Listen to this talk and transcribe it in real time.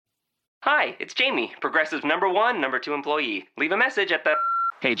Hi, it's Jamie, Progressive's number 1, number 2 employee. Leave a message at the...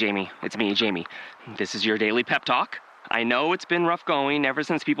 Hey, Jamie, it's me, Jamie. This is your daily pep talk. I know it's been rough going ever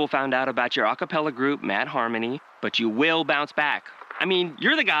since people found out about your a cappella group, Mad Harmony, but you will bounce back. I mean,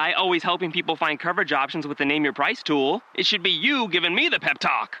 you're the guy always helping people find coverage options with the Name Your Price tool. It should be you giving me the pep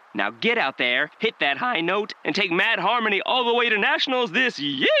talk. Now get out there, hit that high note, and take Mad Harmony all the way to nationals this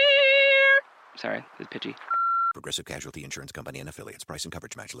year! Sorry, it's pitchy. Progressive Casualty Insurance Company and Affiliates. Price and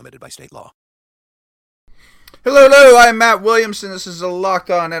coverage match limited by state law. Hello, I'm Matt Williamson. This is a Locked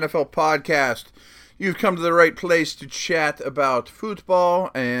On NFL podcast. You've come to the right place to chat about football,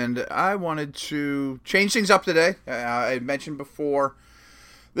 and I wanted to change things up today. I mentioned before,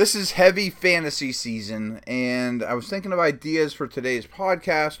 this is heavy fantasy season, and I was thinking of ideas for today's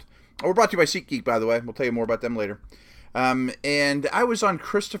podcast. We're brought to you by SeatGeek, by the way. We'll tell you more about them later. And I was on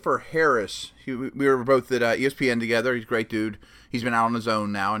Christopher Harris. We were both at ESPN together. He's a great dude. He's been out on his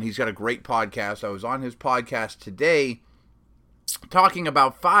own now, and he's got a great podcast. I was on his podcast today talking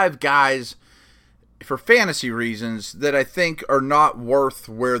about 5 guys for fantasy reasons that I think are not worth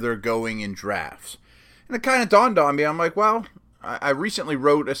where they're going in drafts. And it kind of dawned on me. I'm like, well, I recently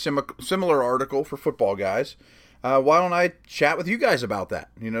wrote a similar article for Football Guys. Why don't I chat with you guys about that?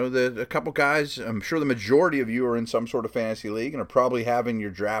 You know, a couple guys, I'm sure the majority of you are in some sort of fantasy league and are probably having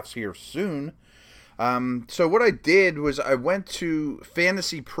your drafts here soon. So what I did was I went to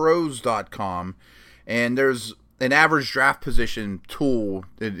fantasypros.com, and there's an average draft position tool,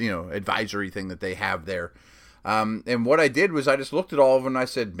 advisory thing that they have there. And what I did was I just looked at all of them and I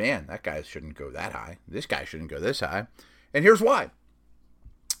said, man, that guy shouldn't go that high. This guy shouldn't go this high. And here's why.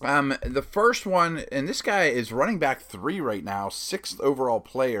 The first one, and this guy is running back 3 right now, 6th overall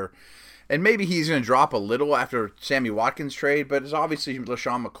player, and maybe he's going to drop a little after Sammy Watkins trade, but it's obviously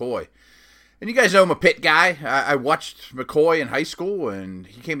LaShawn McCoy. And you guys know I'm a Pitt guy. I watched McCoy in high school, and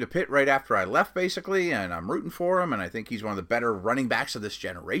he came to Pitt right after I left, basically, and I'm rooting for him, and I think he's one of the better running backs of this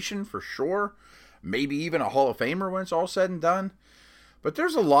generation, for sure. Maybe even a Hall of Famer when it's all said and done. But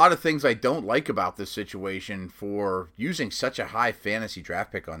there's a lot of things I don't like about this situation for using such a high fantasy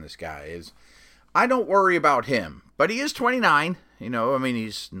draft pick on this guy. I don't worry about him, but he is 29.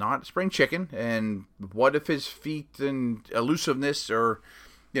 He's not a spring chicken. And what if his feet and elusiveness are,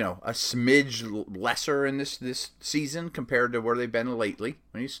 a smidge lesser in this season compared to where they've been lately?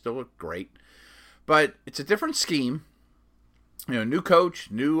 He's still great. But it's a different scheme. New coach,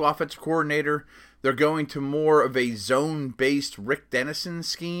 new offensive coordinator. They're going to more of a zone-based Rick Dennison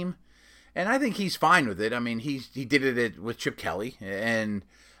scheme, and I think he's fine with it. I mean, he did it with Chip Kelly, and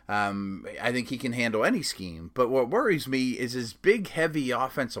I think he can handle any scheme. But what worries me is his big, heavy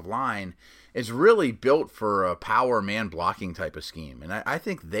offensive line is really built for a power man blocking type of scheme, and I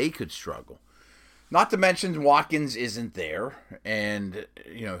think they could struggle. Not to mention Watkins isn't there, and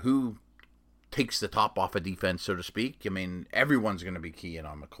who takes the top off of defense, so to speak. I mean, everyone's going to be keying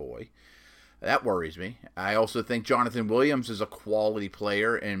on McCoy. That worries me. I also think Jonathan Williams is a quality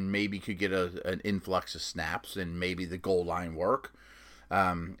player and maybe could get an influx of snaps and maybe the goal line work,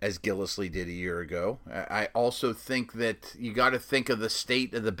 as Gillislee did a year ago. I also think that you got to think of the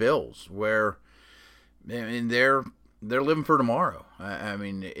state of the Bills, where they're living for tomorrow.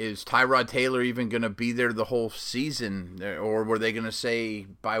 Is Tyrod Taylor even going to be there the whole season, or were they going to say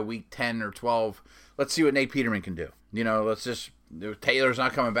by week 10 or 12, let's see what Nate Peterman can do? Taylor's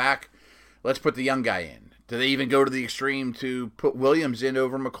not coming back. Let's put the young guy in. Do they even go to the extreme to put Williams in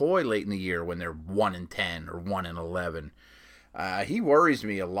over McCoy late in the year when they're 1-10 or 1-11? He worries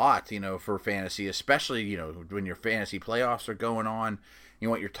me a lot, for fantasy, especially, when your fantasy playoffs are going on.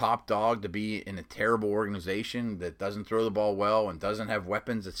 You want your top dog to be in a terrible organization that doesn't throw the ball well and doesn't have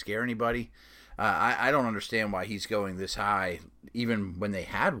weapons that scare anybody. I don't understand why he's going this high, even when they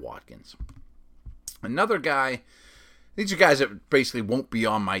had Watkins. Another guy... These are guys that basically won't be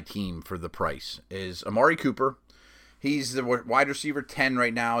on my team for the price, is Amari Cooper. He's the wide receiver 10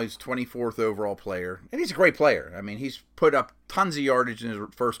 right now. He's 24th overall player, and he's a great player. He's put up tons of yardage in his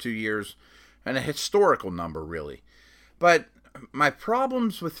first 2 years, and a historical number, really. But my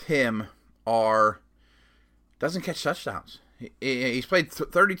problems with him are doesn't catch touchdowns. He's played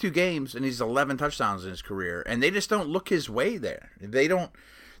 32 games, and he's 11 touchdowns in his career, and they just don't look his way there. They don't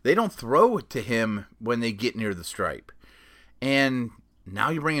throw it to him when they get near the stripe. And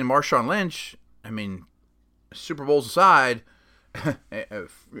now you bring in Marshawn Lynch. Super Bowls aside,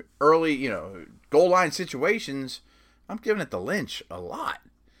 early, goal line situations, I'm giving it to Lynch a lot.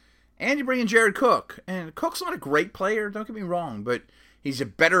 And you bring in Jared Cook. And Cook's not a great player, don't get me wrong, but he's a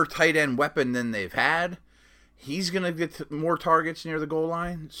better tight end weapon than they've had. He's going to get more targets near the goal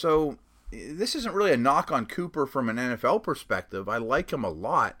line. So this isn't really a knock on Cooper from an NFL perspective. I like him a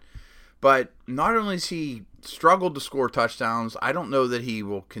lot. But not only has he struggled to score touchdowns, I don't know that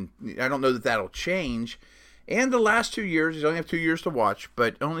I don't know that that'll change. And the last 2 years, he's only have 2 years to watch,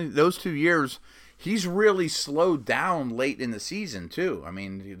 but only those 2 years, he's really slowed down late in the season too. I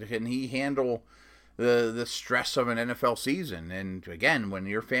mean, can he handle the stress of an NFL season? And again, when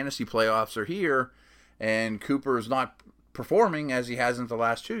your fantasy playoffs are here and Cooper is not performing as he hasn't the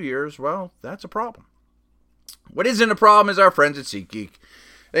last 2 years, well, that's a problem. What isn't a problem is our friends at SeatGeek.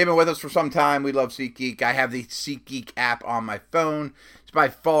 They've been with us for some time. We love SeatGeek. I have the SeatGeek app on my phone. It's by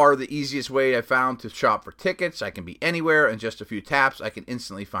far the easiest way I've found to shop for tickets. I can be anywhere in just a few taps. I can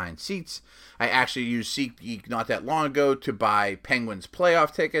instantly find seats. I actually used SeatGeek not that long ago to buy Penguins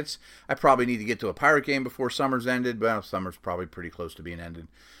playoff tickets. I probably need to get to a Pirate game before summer's ended. Well, summer's probably pretty close to being ended.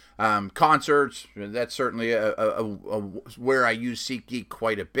 Concerts, that's certainly where I use SeatGeek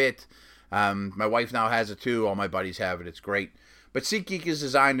quite a bit. My wife now has it too. All my buddies have it. It's great. But SeatGeek is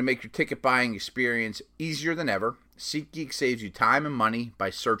designed to make your ticket buying experience easier than ever. SeatGeek saves you time and money by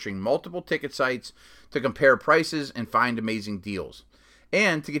searching multiple ticket sites to compare prices and find amazing deals.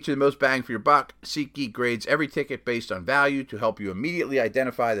 And to get you the most bang for your buck, SeatGeek grades every ticket based on value to help you immediately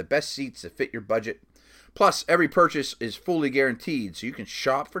identify the best seats that fit your budget. Plus, every purchase is fully guaranteed, so you can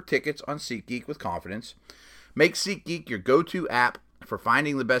shop for tickets on SeatGeek with confidence. Make SeatGeek your go-to app for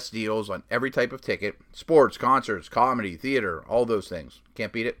finding the best deals on every type of ticket. Sports, concerts, comedy, theater, all those things.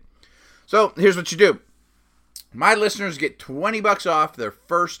 Can't beat it. So here's what you do. My listeners get $20 off their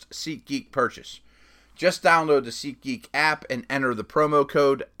first SeatGeek purchase. Just download the SeatGeek app and enter the promo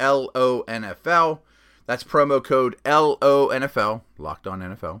code LONFL. That's promo code LONFL, Locked On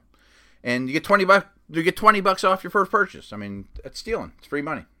NFL. And you get $20 off your first purchase. I mean, that's stealing. It's free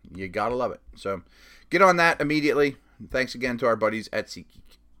money. You gotta love it. So get on that immediately. Thanks again to our buddies at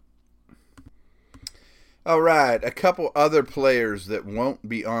SeatGeek. All right, a couple other players that won't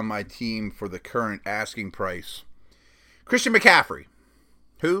be on my team for the current asking price. Christian McCaffrey,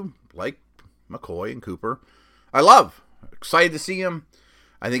 who, like McCoy and Cooper, I love. Excited to see him.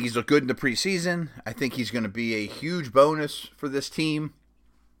 I think he's looked good in the preseason. I think he's going to be a huge bonus for this team.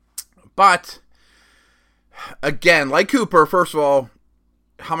 But, again, like Cooper, first of all,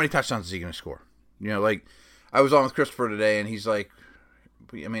 how many touchdowns is he going to score? You know, like, I was on with Christopher today, and he's like,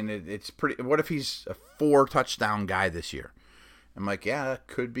 I mean, it's pretty. What if he's a 4-touchdown guy this year? I'm like, yeah, that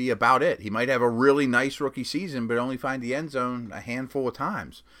could be about it. He might have a really nice rookie season, but only find the end zone a handful of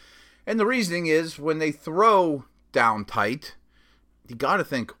times. And the reasoning is when they throw down tight, you got to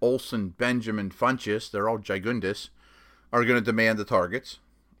think Olsen, Benjamin, Funchess, they're all gigundous, are going to demand the targets.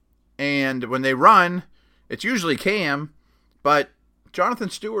 And when they run, it's usually Cam, but Jonathan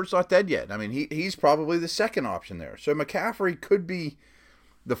Stewart's not dead yet. I mean, he's probably the second option there. So McCaffrey could be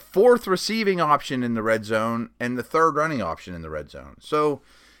the fourth receiving option in the red zone and the third running option in the red zone. So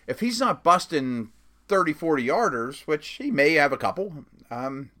if he's not busting 30, 40 yarders, which he may have a couple,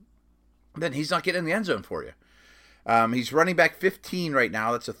 then he's not getting in the end zone for you. He's running back 15 right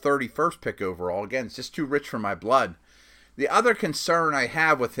now. That's a 31st pick overall. Again, it's just too rich for my blood. The other concern I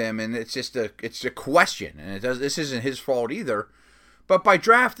have with him, and it's a question, and this isn't his fault either, but by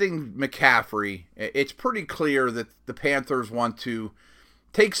drafting McCaffrey, it's pretty clear that the Panthers want to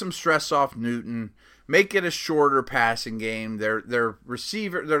take some stress off Newton, make it a shorter passing game. Their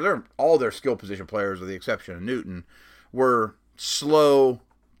receiver, they're all their skill position players, with the exception of Newton, were slow,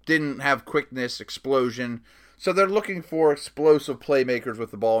 didn't have quickness, explosion. So they're looking for explosive playmakers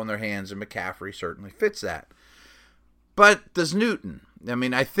with the ball in their hands, and McCaffrey certainly fits that. But does Newton? I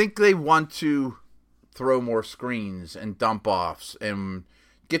mean, I think they want to throw more screens and dump offs and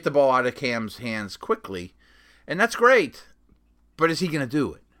get the ball out of Cam's hands quickly, and that's great. But is he going to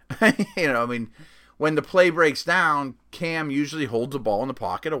do it? I mean, when the play breaks down, Cam usually holds the ball in the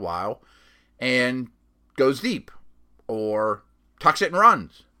pocket a while and goes deep or tucks it and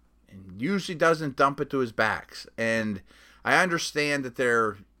runs, and usually doesn't dump it to his backs. And I understand that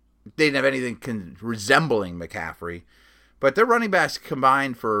they didn't have anything resembling McCaffrey, but their running backs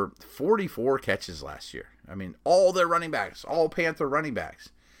combined for 44 catches last year. I mean, all their running backs, all Panther running backs.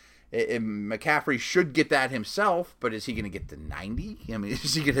 McCaffrey should get that himself, but is he going to get to 90? I mean,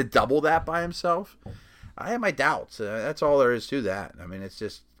 is he going to double that by himself? I have my doubts. That's all there is to that. I mean, it's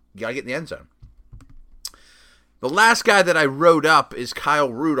just, you got to get in the end zone. The last guy that I wrote up is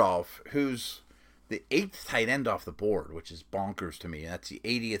Kyle Rudolph, who's the 8th tight end off the board, which is bonkers to me. That's the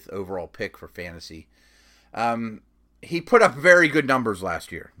 80th overall pick for fantasy. He put up very good numbers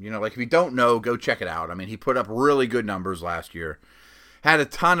last year. You know, like if you don't know, go check it out. I mean, he put up really good numbers last year. Had a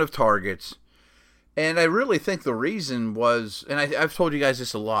ton of targets. And I really think the reason was, and I've told you guys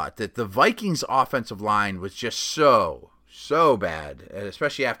this a lot, that the Vikings offensive line was just so so bad,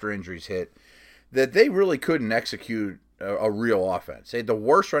 especially after injuries hit, that they really couldn't execute a real offense. They had the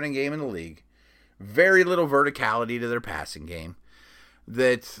worst running game in the league, very little verticality to their passing game,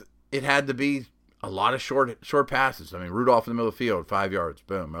 that it had to be a lot of short passes. I mean, Rudolph in the middle of the field, 5 yards,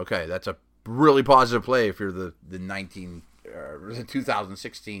 boom. Okay, that's a really positive play if you're the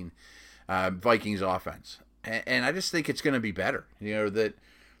 2016 Vikings offense. And I just think it's going to be better.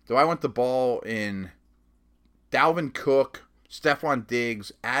 Do I want the ball in Dalvin Cook, Stephon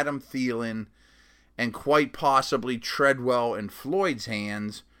Diggs, Adam Thielen, and quite possibly Treadwell and Floyd's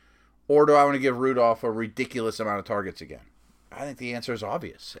hands, or do I want to give Rudolph a ridiculous amount of targets again? I think the answer is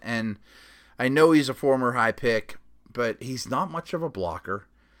obvious. And I know he's a former high pick, but he's not much of a blocker.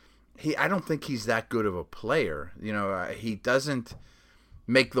 I don't think he's that good of a player. He doesn't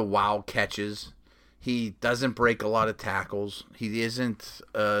make the wow catches. He doesn't break a lot of tackles. He isn't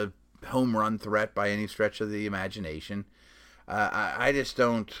a home run threat by any stretch of the imagination. I just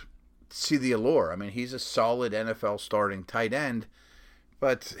don't see the allure. I mean, he's a solid NFL starting tight end,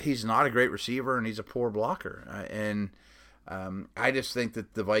 but he's not a great receiver, and he's a poor blocker. I just think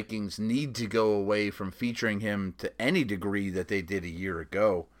that the Vikings need to go away from featuring him to any degree that they did a year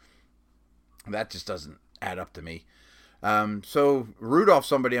ago. That just doesn't add up to me. So Rudolph's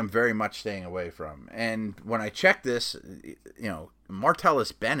somebody I'm very much staying away from. And when I checked this,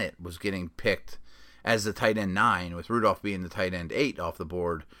 Martellus Bennett was getting picked as the tight end 9, with Rudolph being the tight end 8 off the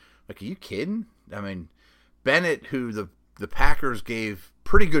board. Like, are you kidding? I mean, Bennett, who the Packers gave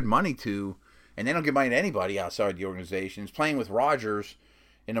pretty good money to, and they don't give money to anybody outside the organization, is playing with Rodgers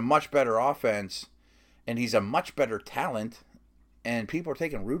in a much better offense, and he's a much better talent, and people are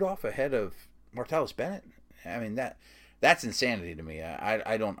taking Rudolph ahead of Martellus Bennett? I mean, that's insanity to me.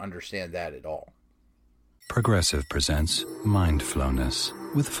 I don't understand that at all. Progressive presents Mindflowness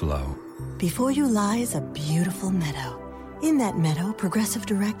with Flo. Before you lies a beautiful meadow. In that meadow, Progressive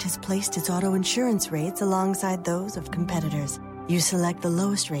Direct has placed its auto insurance rates alongside those of competitors. You select the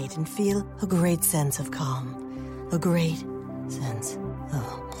lowest rate and feel a great sense of calm. A great sense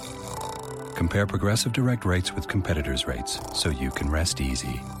of... Compare Progressive Direct rates with competitors' rates so you can rest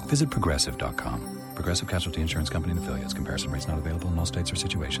easy. Visit Progressive.com. Progressive Casualty Insurance Company and Affiliates. Comparison rates not available in all states or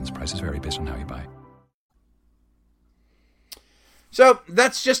situations. Prices vary based on how you buy. So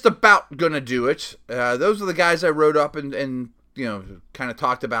that's just about going to do it. Those are the guys I wrote up and kind of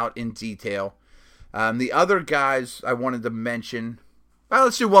talked about in detail. The other guys I wanted to mention, well,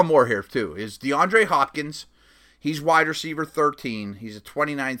 let's do one more here too, is DeAndre Hopkins. He's wide receiver 13. He's a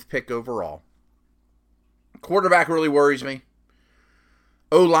 29th pick overall. Quarterback really worries me.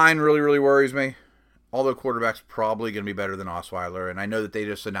 O-line really, really worries me. Although quarterback's probably going to be better than Osweiler. And I know that they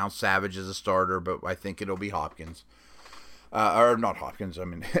just announced Savage as a starter, but I think it'll be Hopkins. Or not Hopkins. I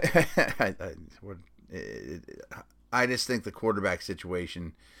mean, I just think the quarterback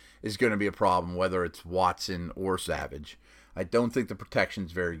situation is going to be a problem, whether it's Watson or Savage. I don't think the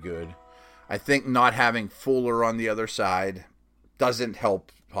protection's very good. I think not having Fuller on the other side doesn't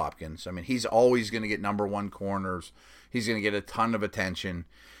help Hopkins. I mean, he's always going to get number one corners. He's going to get a ton of attention.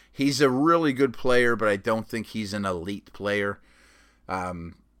 He's a really good player, but I don't think he's an elite player.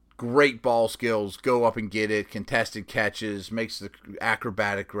 Great ball skills, go up and get it, contested catches, makes the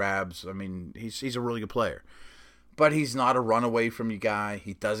acrobatic grabs. I mean, he's a really good player. But he's not a runaway from you guy.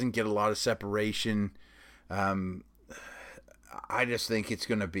 He doesn't get a lot of separation. I just think it's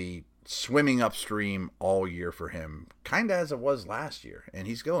going to be swimming upstream all year for him, kind of as it was last year. And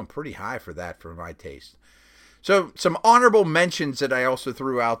he's going pretty high for that for my taste. So some honorable mentions that I also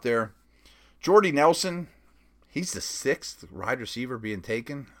threw out there. Jordy Nelson, he's the 6th wide receiver being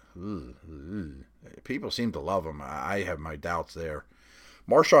taken. People seem to love him. I have my doubts there.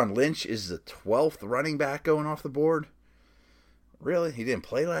 Marshawn Lynch is the 12th running back going off the board. Really? He didn't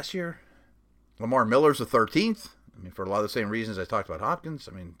play last year? Lamar Miller's the 13th. I mean, for a lot of the same reasons I talked about Hopkins.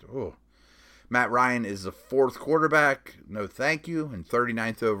 I mean, Matt Ryan is the 4th quarterback. No thank you. And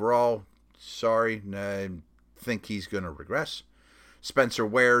 39th overall. Sorry. I think he's going to regress. Spencer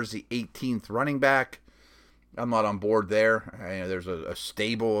Ware's the 18th running back. I'm not on board there. There's a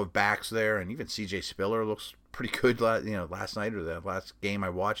stable of backs there, and even C.J. Spiller looks pretty good. Last night or the last game I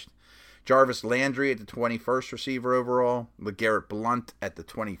watched. Jarvis Landry at the 21st receiver overall. LeGarrette Blount at the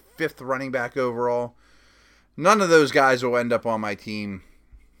 25th running back overall. None of those guys will end up on my team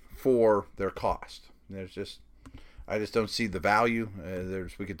for their cost. I just don't see the value.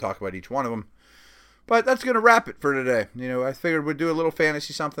 We could talk about each one of them. But that's going to wrap it for today. I figured we'd do a little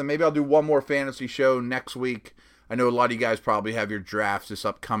fantasy something. Maybe I'll do one more fantasy show next week. I know a lot of you guys probably have your drafts this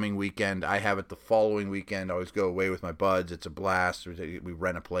upcoming weekend. I have it the following weekend. I always go away with my buds. It's a blast. We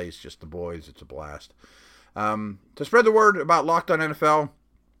rent a place, just the boys. It's a blast. to spread the word about Locked On NFL.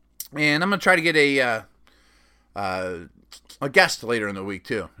 And I'm going to try to get a guest later in the week,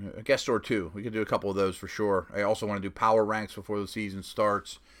 too. A guest or two. We could do a couple of those for sure. I also want to do power ranks before the season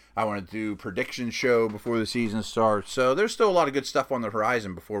starts. I want to do prediction show before the season starts. So there's still a lot of good stuff on the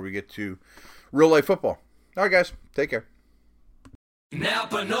horizon before we get to real-life football. All right, guys. Take care.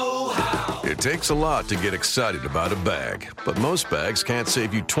 Napa know-how. It takes a lot to get excited about a bag, but most bags can't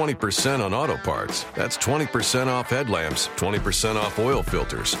save you 20% on auto parts. That's 20% off headlamps, 20% off oil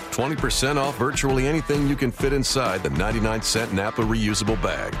filters, 20% off virtually anything you can fit inside the 99-cent Napa reusable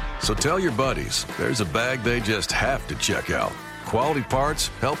bag. So tell your buddies, there's a bag they just have to check out. Quality parts,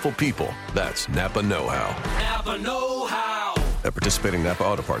 helpful people. That's Napa know-how. Napa know-how. At participating Napa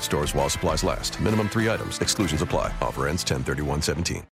Auto Parts stores while supplies last. Minimum 3 items. Exclusions apply. Offer ends 10/31/17.